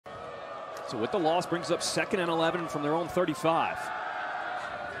So with the loss, brings up 2nd and 11 from their own 35.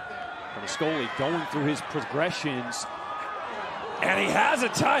 Scully going through his progressions. And he has a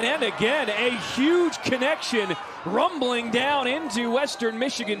tight end again. A huge connection rumbling down into Western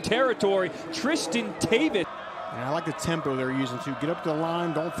Michigan territory. Tristan Tavis. And I like the tempo they're using too. Get up to the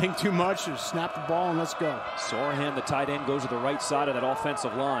line, don't think too much, just snap the ball and let's go. Sorahan, the tight end, goes to the right side of that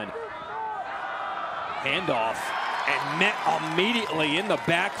offensive line. Handoff, and met immediately in the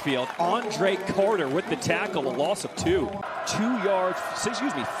backfield. Andre Carter with the tackle, a loss of 2. 2 yards,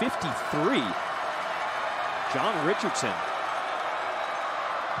 53. John Richardson.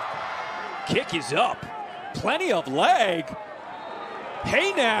 Kick is up. Plenty of leg.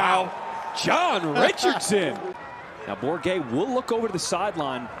 Hey now, wow. John Richardson. Now Bourget will look over to the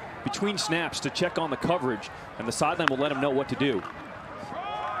sideline between snaps to check on the coverage, and the sideline will let him know what to do.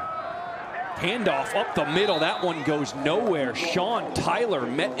 Handoff up the middle, that one goes nowhere. Sean Tyler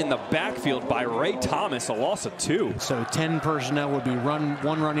met in the backfield by Ray Thomas, a loss of 2. So 10 personnel would be one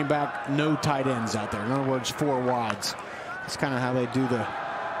running back, no tight ends out there. In other words, 4 wides. That's kind of how they do the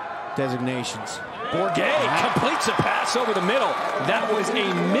designations. Bourget completes a pass over the middle. That was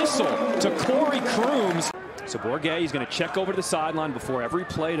a missile to Corey Crooms. So Bourget, he's going to check over to the sideline before every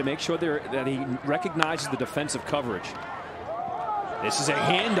play to make sure that he recognizes the defensive coverage. This is a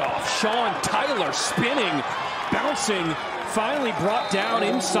handoff. Sean Tyler spinning, bouncing, finally brought down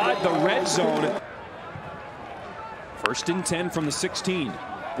inside the red zone. 1st and 10 from the 16.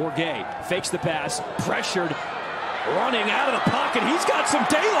 Bourget fakes the pass, pressured, running out of the pocket. He's got some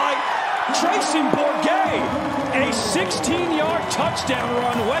daylight. Tracing Bourget, a 16-yard touchdown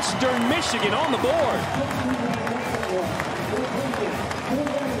run. Western Michigan on the board.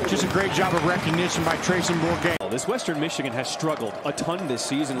 Just a great job of recognition by Tracing Bourget. This Western Michigan has struggled a ton this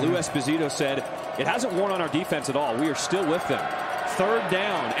season. Lou Esposito said, it hasn't worn on our defense at all. We are still with them. 3rd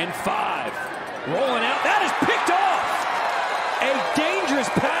down and 5. Rolling out. That is picked off. A dangerous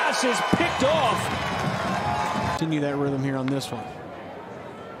pass is picked off. Continue that rhythm here on this one.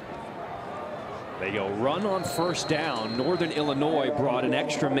 They go run on 1st down. Northern Illinois brought an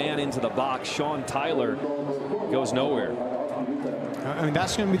extra man into the box. Sean Tyler goes nowhere. I mean,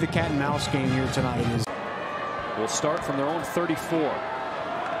 that's going to be the cat and mouse game here tonight. Will start from their own 34.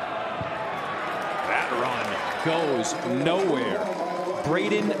 That run goes nowhere.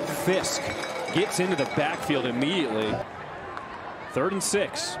 Braden Fisk gets into the backfield immediately. 3rd and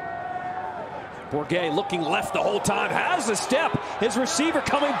 6. Bourget looking left the whole time, has a step. His receiver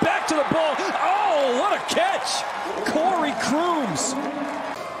coming back to the ball. Oh, what a catch! Corey Crooms.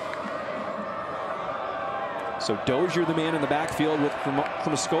 So Dozier, the man in the backfield with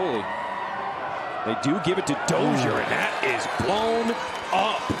Cremascoli. They do give it to Dozier, and that is blown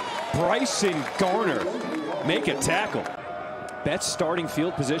up. Bryson Garner make a tackle. Best starting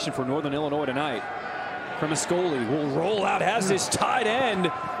field position for Northern Illinois tonight. Cremascoli will roll out, has his tight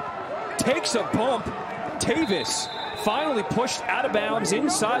end. Takes a bump. Tavis finally pushed out of bounds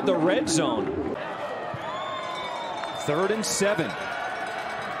inside the red zone. 3rd and 7.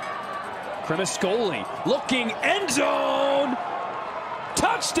 Cremascoli looking, end zone.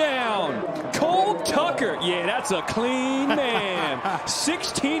 Touchdown! Cole Tucker. Yeah, that's a clean man.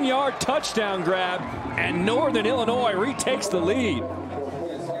 16-yard touchdown grab, and Northern Illinois retakes the lead.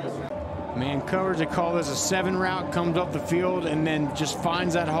 Man coverage, they call this a 7 route, comes up the field and then just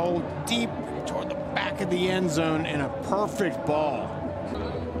finds that hole deep toward the back of the end zone, and a perfect ball.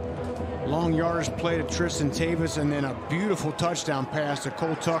 Long yardage play to Tristan Tavis, and then a beautiful touchdown pass to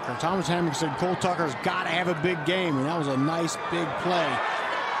Cole Tucker. Thomas Hammock said Cole Tucker's got to have a big game, and that was a nice big play.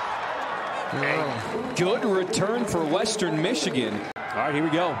 A good return for Western Michigan. All right, here we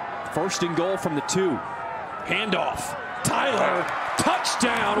go. 1st and goal from the 2. Handoff. Tyler.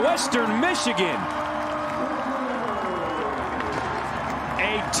 Touchdown, Western Michigan.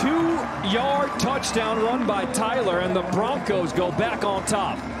 A 2-yard touchdown run by Tyler, and the Broncos go back on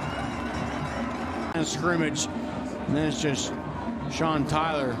top. And a scrimmage, and then it's just Sean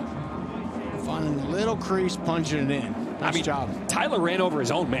Tyler finding a little crease, punching it in. Nice job. Tyler ran over his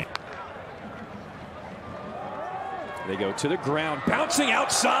own man. They go to the ground. Bouncing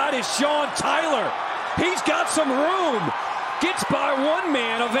outside is Sean Tyler. He's got some room. Gets by one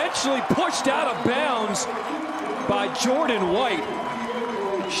man, eventually pushed out of bounds by Jordan White.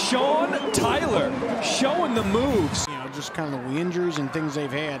 Sean Tyler showing the moves. You know, just kind of the injuries and things they've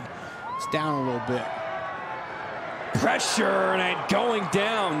had. It's down a little bit. Pressure and going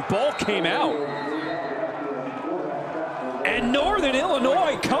down. Ball came out. And Northern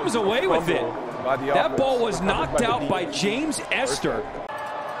Illinois comes away with it. That ball was knocked out by James Esther.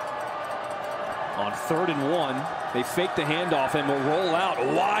 On 3rd and 1, they fake the handoff and will roll out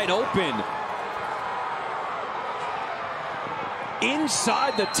wide open.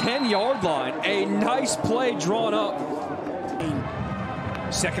 inside the 10-yard line. A nice play drawn up.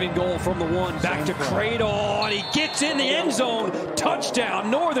 Second and goal from the 1. Back to Cradle, and he gets in the end zone. Touchdown,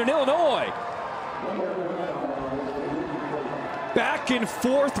 Northern Illinois. Back and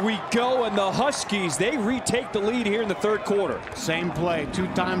forth we go, and the Huskies, they retake the lead here in the third quarter. Same play 2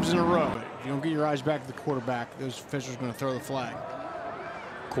 times in a row. If you don't get your eyes back to the quarterback, those officials are going to throw the flag.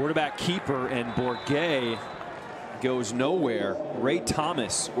 Quarterback keeper, and Bourget goes nowhere. Ray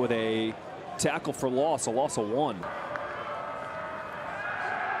Thomas with a tackle for loss, a loss of 1.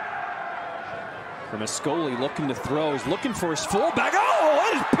 Muscoli looking to throw. He's looking for his fullback. Oh,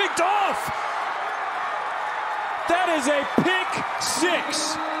 that is picked off. That is a pick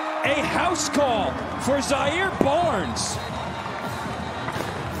 6. A house call for Zaire Barnes.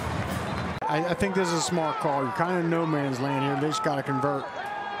 I think this is a smart call. You're kind of no man's land here. They just got to convert.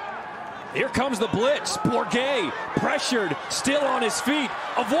 Here comes the blitz. Bourget pressured, still on his feet,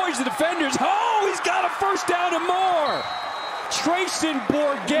 avoids the defenders. Oh, he's got a first down and more. Trayson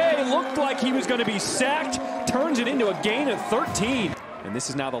Bourget looked like he was going to be sacked, turns it into a gain of 13. And this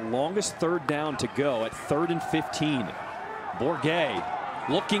is now the longest third down to go at 3rd and 15. Bourget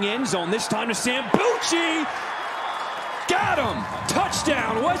looking end zone, this time to Sambucci. Got him!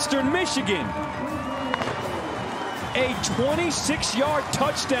 Touchdown, Western Michigan. A 26-yard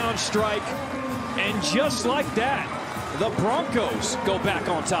touchdown strike, and just like that, the Broncos go back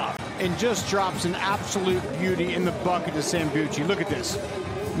on top. And just drops an absolute beauty in the bucket to Sambucci. Look at this.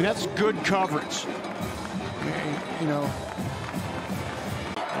 I mean, that's good coverage. You know.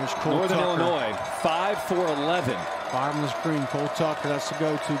 Northern Illinois, 5 for 11. Bottom of the screen, Cole Tucker, that's the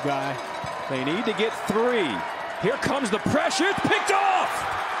go-to guy. They need to get 3. Here comes the pressure, it's picked off!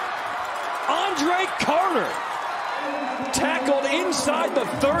 Andre Carter tackled inside the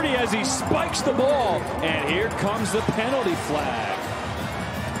 30 as he spikes the ball. And here comes the penalty flag.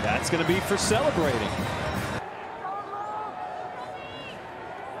 That's going to be for celebrating.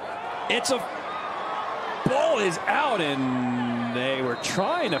 It's a ball is out, and they were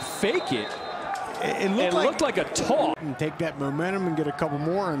trying to fake it. It looked like a toss. And take that momentum and get a couple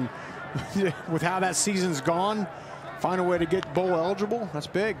more, and with how that season's gone, find a way to get bowl eligible. That's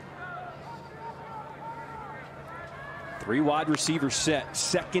big. 3 wide receivers set.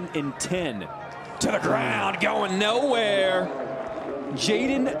 2nd and 10. To the ground, going nowhere.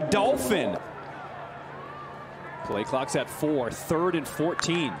 Jaden Dolphin. Play clock's at 4. 3rd and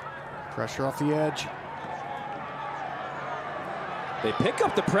 14. Pressure off the edge. They pick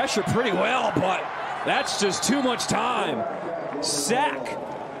up the pressure pretty well, but that's just too much time. Sack.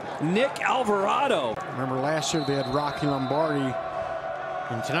 Nick Alvarado. Remember last year they had Rocky Lombardi.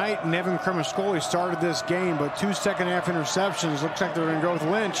 And tonight, Nevin Cremascoli started this game, but 2 second-half interceptions. Looks like they're going to go with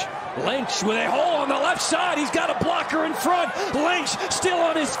Lynch. Lynch with a hole on the left side. He's got a blocker in front. Lynch still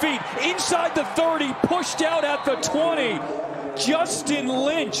on his feet. Inside the 30, pushed out at the 20. Justin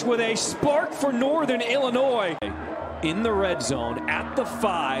Lynch with a spark for Northern Illinois. In the red zone at the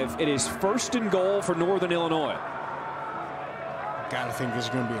 5. It is 1st and goal for Northern Illinois. Gotta think this is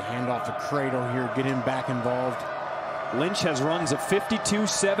going to be a handoff to Cradle here. Get him back involved. Lynch has runs of 52,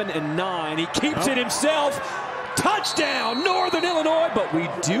 7, and 9. He keeps it himself. Touchdown, Northern Illinois, but we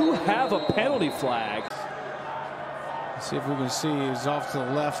do have a penalty flag. Let's see if we can see. He's off to the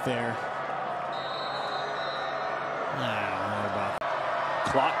left there. I don't know about that.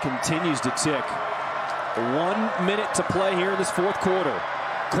 Clock continues to tick. 1 minute to play here in this 4th quarter.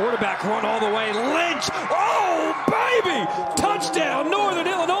 Quarterback run all the way. Lynch. Oh, baby! Touchdown, Northern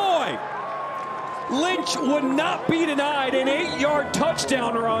Illinois. Lynch would not be denied an 8-yard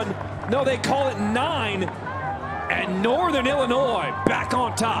touchdown run. No, they call it 9. And Northern Illinois back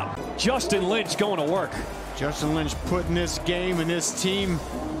on top. Justin Lynch going to work. Justin Lynch putting this game and this team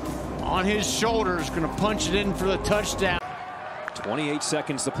on his shoulders. Going to punch it in for the touchdown. 28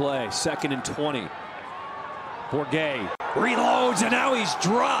 seconds to play. 2nd and 20. Bourget reloads, and now he's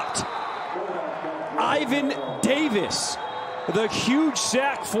dropped. Ivan Davis, the huge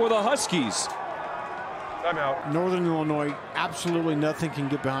sack for the Huskies. Timeout. Northern Illinois, absolutely nothing can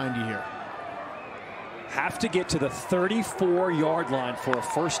get behind you here. Have to get to the 34-yard line for a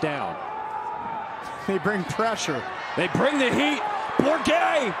 1st down. They bring pressure. They bring the heat.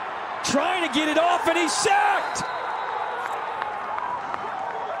 Bourget trying to get it off, and he's sacked.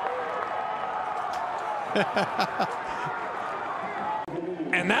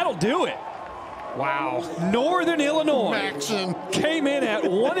 And that'll do it. Wow. Northern Illinois Maxon came in at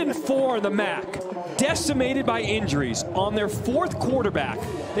 1 and 4 in the MAC, decimated by injuries on their 4th quarterback.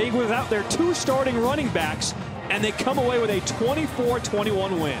 They were without their 2 starting running backs, and they come away with a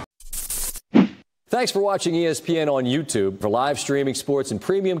 24-21 win. Thanks for watching ESPN on YouTube. For live streaming sports and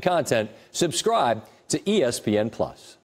premium content, subscribe to ESPN+.